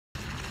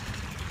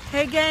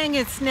Hey gang,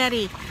 it's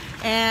Nettie,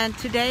 and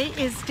today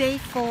is day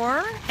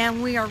 4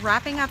 and we are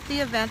wrapping up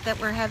the event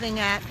that we're having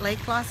at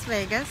Lake Las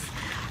Vegas.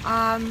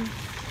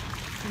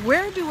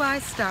 Where do I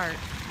start?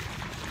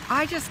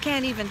 I just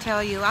can't even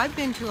tell you. I've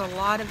been to a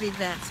lot of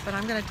events, but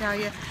I'm going to tell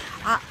you,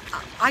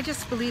 I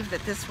just believe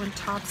that this one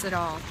tops it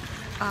all.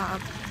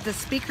 The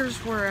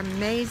speakers were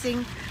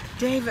amazing.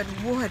 David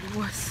Wood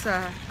was,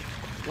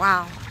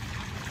 wow.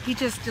 He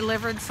just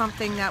delivered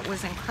something that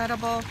was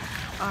incredible.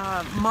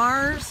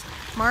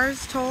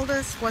 Mars told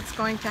us what's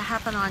going to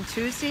happen on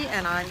Tuesday,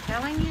 and I'm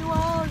telling you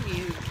all,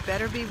 you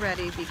better be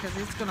ready because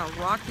it's going to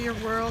rock your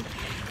world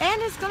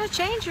and it's going to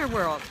change your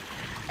world.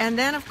 And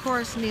then, of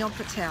course, Neil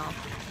Patel.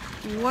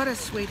 What a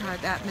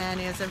sweetheart that man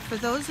is. And for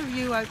those of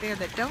you out there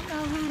that don't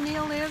know who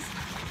Neil is,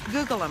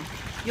 Google him.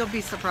 You'll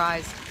be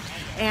surprised.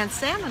 And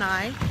Sam and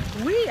I,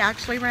 we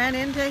actually ran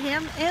into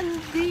him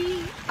in the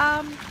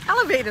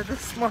elevator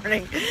this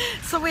morning.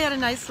 So we had a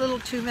nice little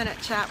 2-minute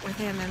chat with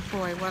him, and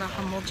boy, what a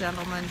humble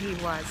gentleman he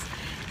was.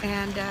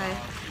 And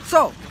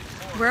so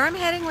where I'm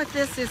heading with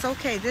this is,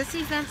 okay, this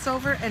event's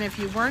over, and if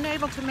you weren't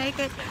able to make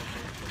it,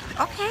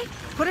 okay,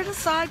 put it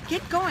aside,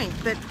 get going.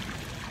 But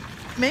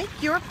make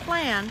your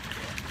plan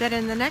that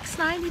in the next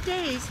 90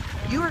 days,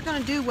 you are going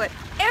to do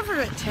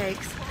whatever it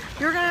takes.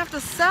 You're going to have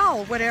to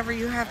sell whatever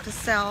you have to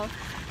sell.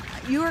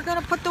 You are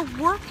going to put the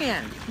work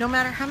in, no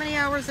matter how many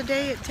hours a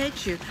day it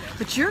takes you.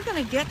 But you're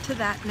going to get to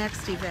that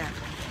next event.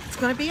 It's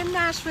going to be in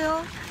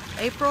Nashville,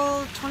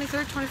 April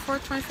 23rd,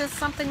 24th, 25th,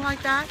 something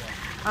like that.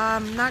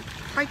 Not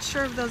quite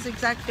sure of those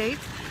exact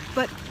dates,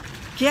 but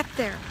get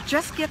there.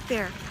 Just get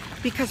there.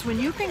 Because when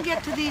you can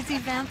get to these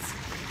events,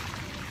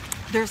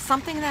 there's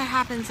something that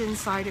happens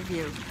inside of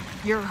you.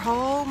 Your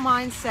whole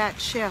mindset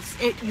shifts.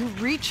 You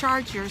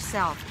recharge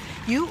yourself.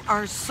 You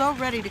are so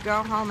ready to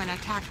go home and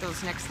attack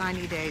those next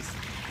 90 days.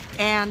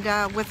 And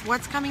with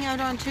what's coming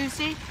out on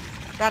Tuesday,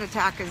 that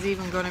attack is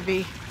even going to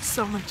be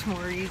so much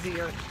more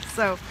easier.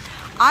 So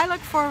I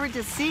look forward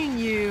to seeing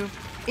you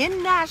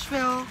in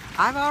Nashville.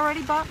 I've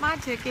already bought my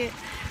ticket,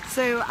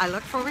 so I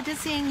look forward to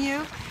seeing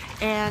you.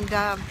 And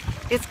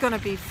it's going to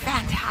be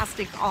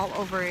fantastic all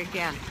over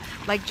again.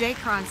 Like Jay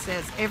Cron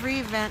says, every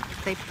event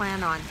they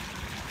plan on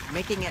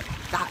making it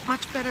that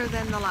much better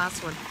than the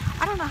last one.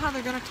 I don't know how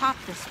they're going to top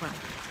this one,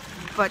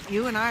 but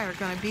you and I are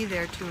going to be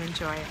there to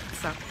enjoy it.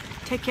 So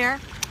take care.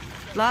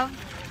 Love.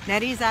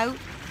 Nettie's out.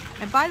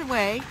 And by the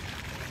way,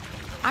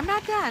 I'm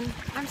not done.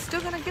 I'm still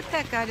going to get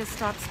that guy to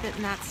stop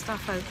spitting that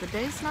stuff out. The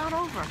day's not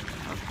over.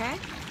 Okay?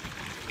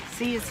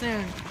 See you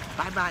soon.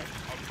 Bye-bye.